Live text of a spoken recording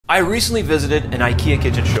I recently visited an IKEA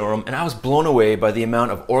kitchen showroom and I was blown away by the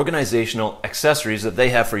amount of organizational accessories that they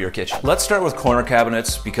have for your kitchen. Let's start with corner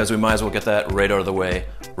cabinets because we might as well get that right out of the way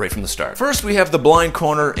right from the start. First, we have the blind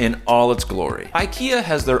corner in all its glory. IKEA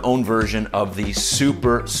has their own version of the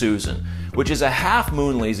Super Susan, which is a half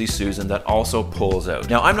moon lazy Susan that also pulls out.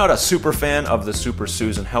 Now, I'm not a super fan of the Super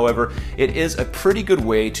Susan, however, it is a pretty good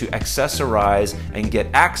way to accessorize and get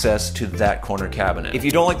access to that corner cabinet. If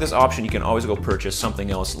you don't like this option, you can always go purchase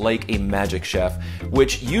something else like a Magic Chef,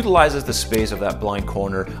 which utilizes the space of that blind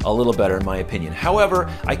corner a little better in my opinion. However,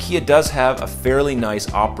 IKEA does have a fairly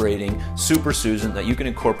nice operating Super Susan that you can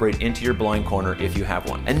incorporate into your blind corner if you have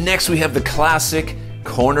one. And next we have the classic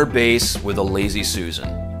corner base with a lazy Susan.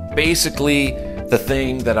 Basically, the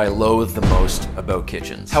thing that I loathe the most about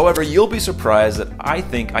kitchens. However, you'll be surprised that I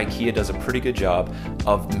think IKEA does a pretty good job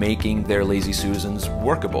of making their lazy Susans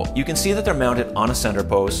workable. You can see that they're mounted on a center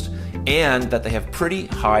post and that they have pretty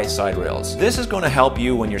high side rails. This is going to help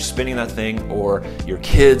you when you're spinning that thing or your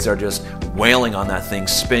kids are just wailing on that thing,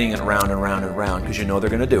 spinning it around and around and around because you know they're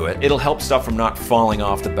going to do it. It'll help stuff from not falling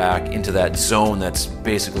off the back into that zone that's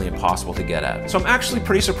basically impossible to get at. So I'm actually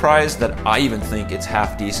pretty surprised that I even think it's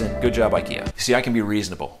half decent. Good job, IKEA. See, I can be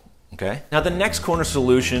reasonable, okay? Now the next corner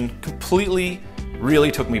solution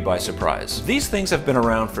really took me by surprise. These things have been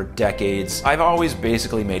around for decades. I've always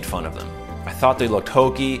basically made fun of them. I thought they looked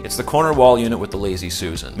hokey. It's the corner wall unit with the lazy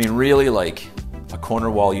Susan. I mean, really, like a corner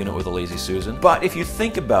wall unit with a lazy Susan. But if you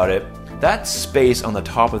think about it, that space on the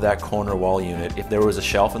top of that corner wall unit, if there was a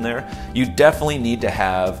shelf in there, you definitely need to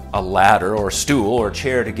have a ladder or a stool or a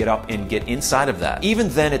chair to get up and get inside of that. Even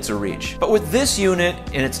then it's a reach. But with this unit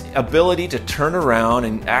and its ability to turn around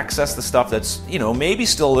and access the stuff that's, you know, maybe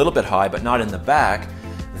still a little bit high but not in the back,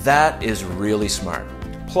 that is really smart.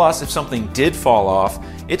 Plus, if something did fall off,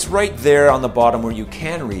 it's right there on the bottom where you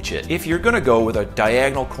can reach it. If you're gonna go with a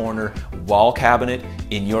diagonal corner wall cabinet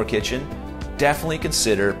in your kitchen, definitely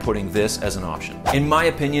consider putting this as an option. In my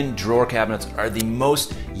opinion, drawer cabinets are the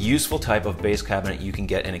most useful type of base cabinet you can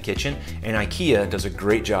get in a kitchen, and IKEA does a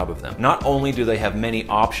great job of them. Not only do they have many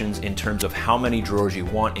options in terms of how many drawers you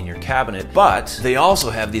want in your cabinet, but they also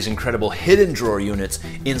have these incredible hidden drawer units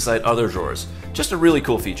inside other drawers. Just a really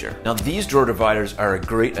cool feature. Now these drawer dividers are a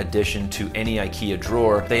great addition to any IKEA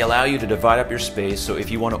drawer. They allow you to divide up your space, so if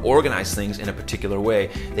you want to organize things in a particular way,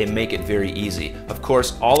 they make it very easy. Of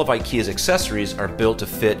course, all of IKEA's accessories are built to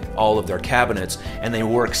fit all of their cabinets, and they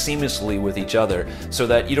work seamlessly with each other so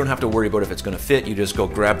that you don't have to worry about if it's going to fit. You just go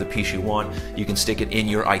grab the piece you want, you can stick it in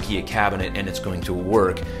your IKEA cabinet, and it's going to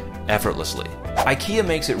work effortlessly. IKEA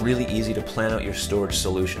makes it really easy to plan out your storage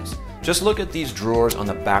solutions. Just look at these drawers on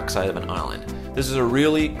the backside of an island. This is a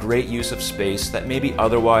really great use of space that maybe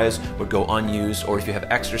otherwise would go unused, or if you have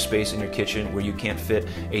extra space in your kitchen where you can't fit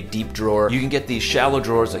a deep drawer, you can get these shallow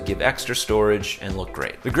drawers that give extra storage and look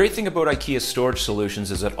great. The great thing about IKEA storage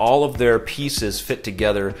solutions is that all of their pieces fit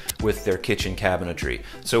together with their kitchen cabinetry.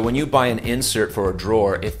 So when you buy an insert for a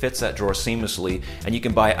drawer, it fits that drawer seamlessly, and you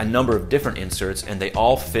can buy a number of different inserts and they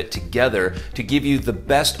all fit together to give you the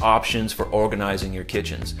best options for organizing your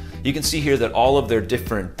kitchens. You can see here that all of their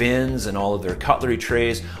different bins and all of their cutlery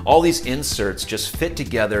trays, all these inserts just fit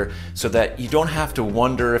together so that you don't have to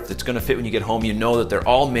wonder if it's going to fit when you get home. You know that they're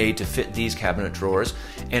all made to fit these cabinet drawers,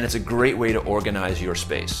 and it's a great way to organize your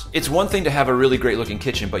space. It's one thing to have a really great looking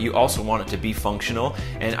kitchen, but you also want it to be functional,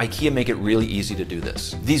 and IKEA make it really easy to do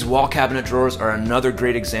this. These wall cabinet drawers are another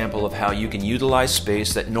great example of how you can utilize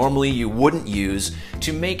space that normally you wouldn't use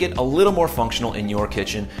to make it a little more functional in your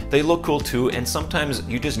kitchen. They look cool too, and sometimes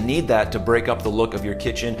you just need that to break up the look of your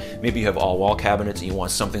kitchen. Maybe you have all wall cabinets and you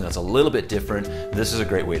want something that's a little bit different. This is a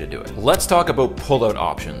great way to do it. Let's talk about pull-out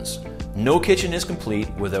options. No kitchen is complete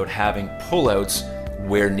without having pullouts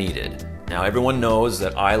where needed. Now everyone knows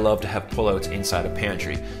that I love to have pullouts inside a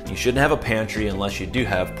pantry. You shouldn't have a pantry unless you do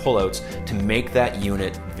have pullouts to make that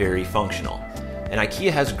unit very functional. And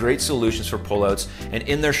IKEA has great solutions for pullouts, and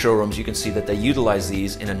in their showrooms you can see that they utilize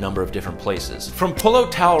these in a number of different places. From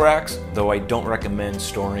pull-out towel racks, though I don't recommend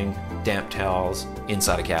storing damp towels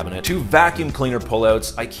inside a cabinet, to vacuum cleaner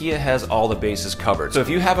pullouts, IKEA has all the bases covered. So if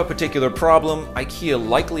you have a particular problem, IKEA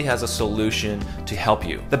likely has a solution to help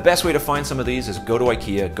you. The best way to find some of these is go to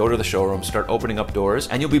IKEA, go to the showroom, start opening up doors,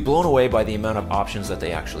 and you'll be blown away by the amount of options that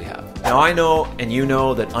they actually have. Now I know, and you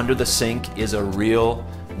know, that under the sink is a real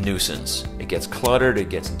nuisance. It gets cluttered, it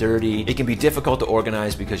gets dirty, it can be difficult to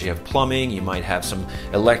organize because you have plumbing, you might have some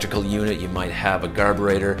electrical unit, you might have a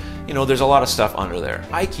carburetor, you know, there's a lot of stuff under there.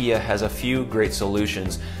 IKEA has a few great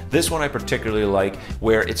solutions. This one I particularly like,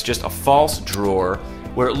 where it's just a false drawer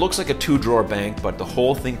where it looks like a 2-drawer bank, but the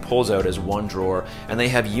whole thing pulls out as 1 drawer, and they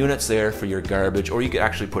have units there for your garbage, or you could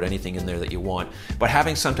actually put anything in there that you want. But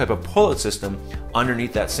having some type of pull-out system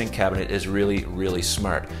underneath that sink cabinet is really, really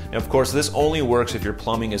smart. Now, of course, this only works if your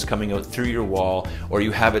plumbing is coming out through your wall, or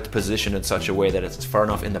you have it positioned in such a way that it's far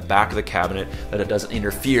enough in the back of the cabinet that it doesn't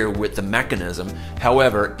interfere with the mechanism.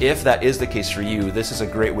 However, if that is the case for you, this is a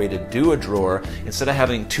great way to do a drawer. Instead of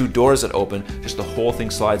having 2 doors that open, just the whole thing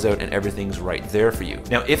slides out and everything's right there for you.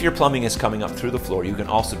 Now, if your plumbing is coming up through the floor, you can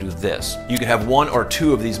also do this. You can have 1 or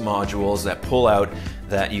 2 of these modules that pull out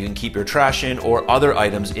that you can keep your trash in or other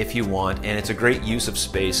items if you want, and it's a great use of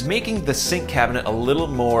space, making the sink cabinet a little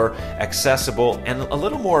more accessible and a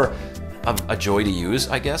little more of a joy to use,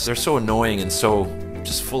 I guess. They're so annoying and so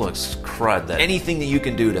just full of crud that anything that you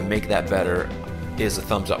can do to make that better is a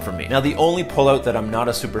thumbs up for me. Now, the only pullout that I'm not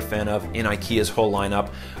a super fan of in IKEA's whole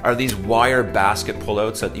lineup are these wire basket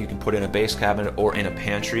pullouts that you can put in a base cabinet or in a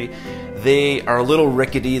pantry. They are a little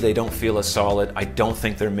rickety, they don't feel as solid. I don't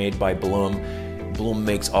think they're made by Bloom. Bloom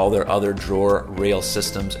makes all their other drawer rail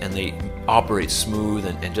systems and they operate smooth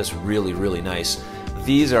and just really, really nice.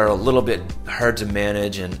 These are a little bit hard to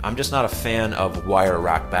manage, and I'm just not a fan of wire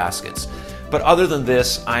rack baskets. But other than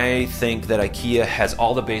this, I think that IKEA has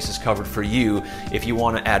all the bases covered for you if you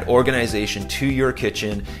want to add organization to your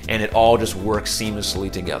kitchen and it all just works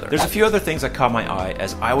seamlessly together. There's a few other things that caught my eye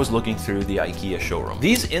as I was looking through the IKEA showroom.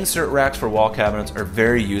 These insert racks for wall cabinets are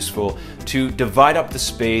very useful to divide up the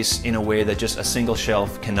space in a way that just a single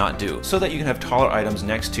shelf cannot do, so that you can have taller items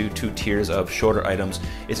next to 2 tiers of shorter items.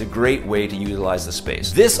 It's a great way to utilize the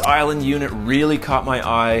space. This island unit really caught my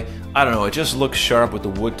eye. I don't know, it just looks sharp with the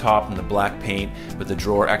wood top and the black paint, with the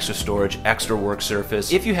drawer, extra storage, extra work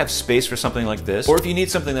surface. If you have space for something like this, or if you need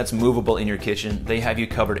something that's movable in your kitchen, they have you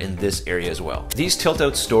covered in this area as well. These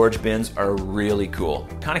tilt-out storage bins are really cool.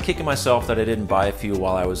 Kind of kicking myself that I didn't buy a few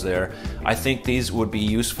while I was there. I think these would be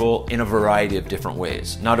useful in a variety of different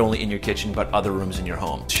ways, not only in your kitchen, but other rooms in your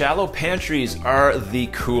home. Shallow pantries are the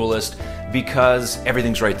coolest because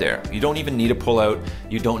everything's right there. You don't even need a pull-out,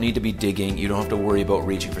 you don't need to be digging, you don't have to worry about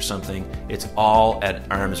reaching for something. It's all at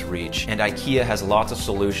arm's reach. And IKEA has lots of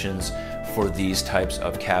solutions for these types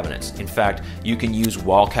of cabinets. In fact, you can use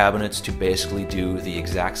wall cabinets to basically do the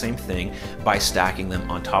exact same thing by stacking them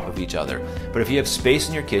on top of each other. But if you have space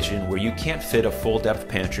in your kitchen where you can't fit a full depth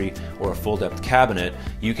pantry or a full depth cabinet,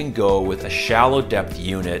 you can go with a shallow depth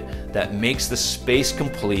unit that makes the space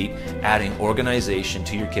complete, adding organization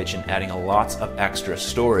to your kitchen, adding lots of extra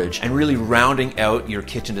storage, and really rounding out your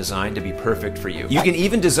kitchen design to be perfect for you. You can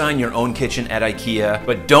even design your own kitchen at IKEA,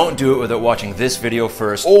 but don't do it without watching this video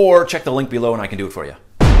first, or check the link below and I can do it for you.